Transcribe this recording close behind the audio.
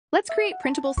Let's create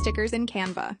printable stickers in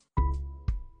Canva.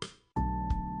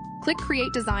 Click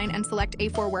Create Design and select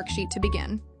A4 worksheet to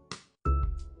begin.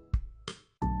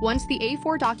 Once the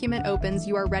A4 document opens,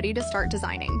 you are ready to start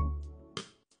designing.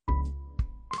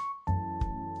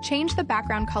 Change the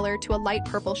background color to a light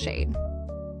purple shade.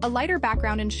 A lighter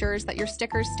background ensures that your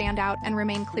stickers stand out and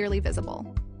remain clearly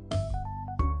visible.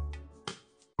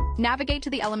 Navigate to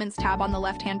the Elements tab on the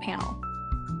left-hand panel.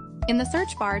 In the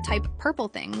search bar, type "purple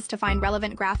things" to find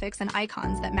relevant graphics and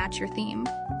icons that match your theme.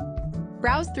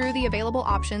 Browse through the available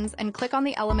options and click on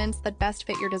the elements that best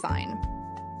fit your design.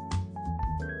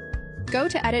 Go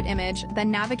to Edit Image, then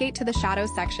navigate to the Shadow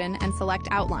section and select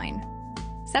Outline.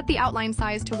 Set the outline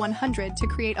size to 100 to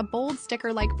create a bold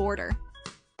sticker-like border.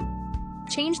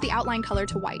 Change the outline color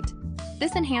to white.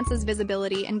 This enhances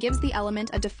visibility and gives the element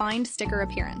a defined sticker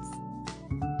appearance.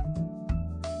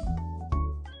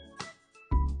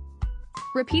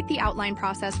 Repeat the outline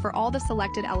process for all the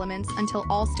selected elements until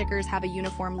all stickers have a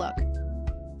uniform look.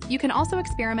 You can also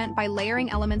experiment by layering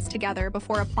elements together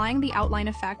before applying the outline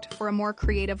effect for a more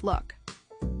creative look.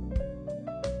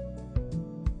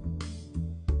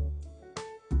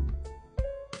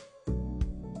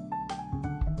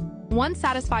 Once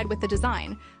satisfied with the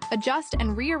design, adjust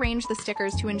and rearrange the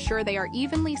stickers to ensure they are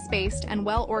evenly spaced and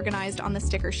well organized on the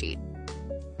sticker sheet.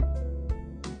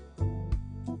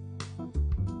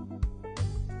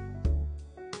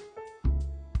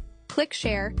 Click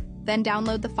Share, then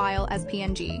download the file as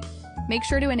PNG. Make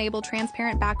sure to enable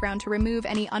transparent background to remove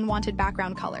any unwanted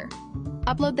background color.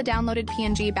 Upload the downloaded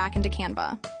PNG back into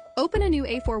Canva. Open a new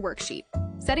A4 worksheet,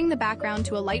 setting the background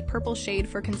to a light purple shade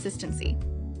for consistency.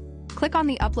 Click on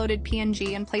the uploaded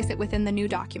PNG and place it within the new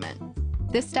document.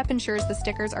 This step ensures the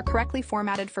stickers are correctly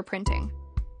formatted for printing.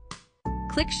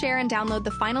 Click Share and download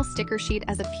the final sticker sheet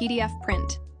as a PDF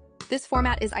print. This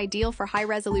format is ideal for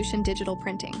high-resolution digital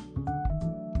printing.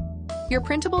 Your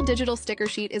printable digital sticker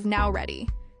sheet is now ready.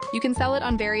 You can sell it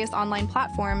on various online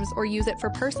platforms or use it for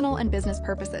personal and business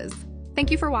purposes.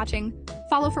 Thank you for watching.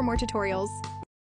 Follow for more tutorials.